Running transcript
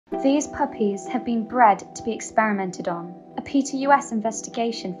These puppies have been bred to be experimented on. A PTUS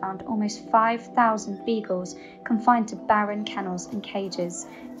investigation found almost 5,000 beagles confined to barren kennels and cages,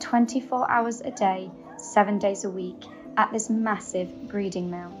 24 hours a day, 7 days a week, at this massive breeding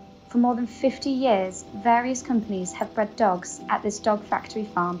mill. For more than 50 years, various companies have bred dogs at this dog factory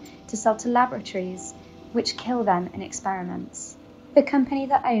farm to sell to laboratories, which kill them in experiments. The company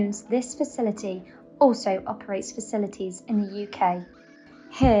that owns this facility also operates facilities in the UK.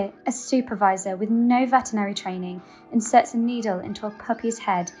 Here, a supervisor with no veterinary training inserts a needle into a puppy's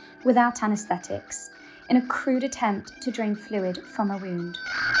head without anaesthetics, in a crude attempt to drain fluid from a wound.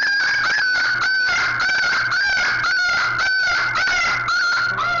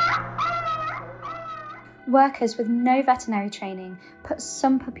 Workers with no veterinary training put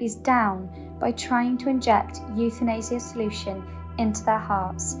some puppies down by trying to inject euthanasia solution into their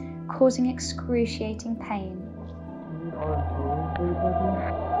hearts, causing excruciating pain.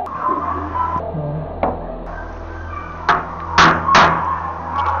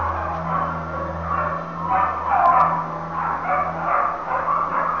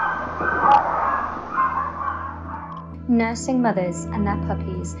 Nursing mothers and their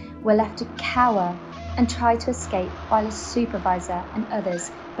puppies were left to cower and try to escape while a supervisor and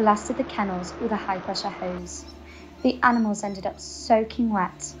others blasted the kennels with a high-pressure hose. The animals ended up soaking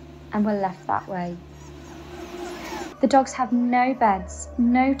wet and were left that way. The dogs have no beds,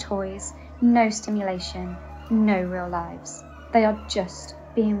 no toys, no stimulation, no real lives. They are just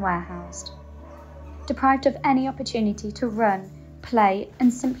being warehoused. Deprived of any opportunity to run, play,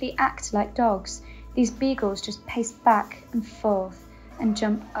 and simply act like dogs, these beagles just pace back and forth and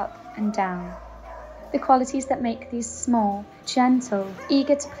jump up and down. The qualities that make these small, gentle,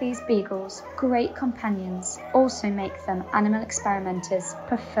 eager to please beagles great companions also make them animal experimenters'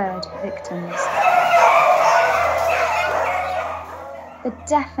 preferred victims. The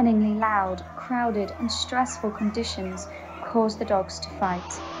deafeningly loud, crowded and stressful conditions cause the dogs to fight.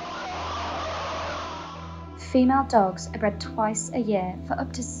 Female dogs are bred twice a year for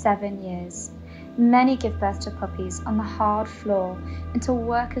up to 7 years. Many give birth to puppies on the hard floor until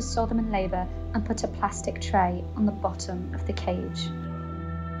workers saw them in labour and put a plastic tray on the bottom of the cage.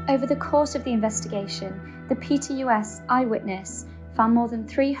 Over the course of the investigation, the PTUS eyewitness found more than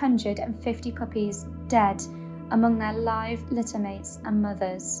 350 puppies dead among their live littermates and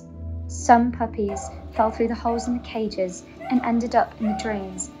mothers. Some puppies fell through the holes in the cages and ended up in the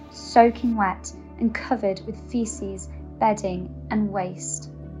drains, soaking wet and covered with feces, bedding and waste.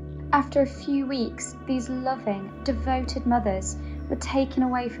 After a few weeks, these loving, devoted mothers were taken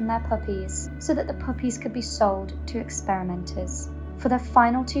away from their puppies so that the puppies could be sold to experimenters. For their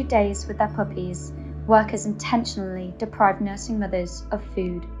final 2 days with their puppies, workers intentionally deprived nursing mothers of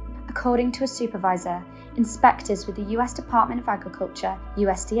food. According to a supervisor, inspectors with the US Department of Agriculture,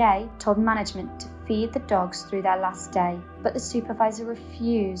 USDA, told management to feed the dogs through their last day, but the supervisor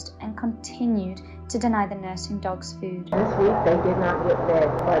refused and continued to deny the nursing dogs food. This week they did not get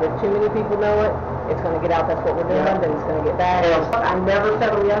fed, but if too many people know it, it's going to get out. That's what we're doing, then it's going to get bad. I never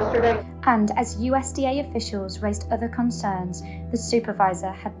fed them yesterday. And as USDA officials raised other concerns, the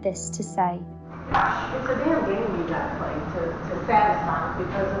supervisor had this to say. It's a damn game you got to play to satisfy them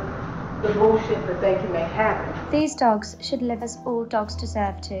because of the bullshit that they can make happen. These dogs should live as all dogs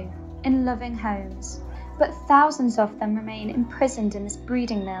deserve to, in loving homes. But thousands of them remain imprisoned in this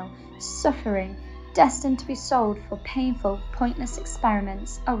breeding mill, suffering, destined to be sold for painful, pointless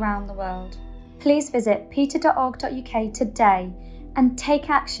experiments around the world. Please visit PETA.org.uk today and take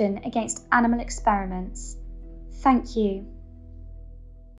action against animal experiments. Thank you.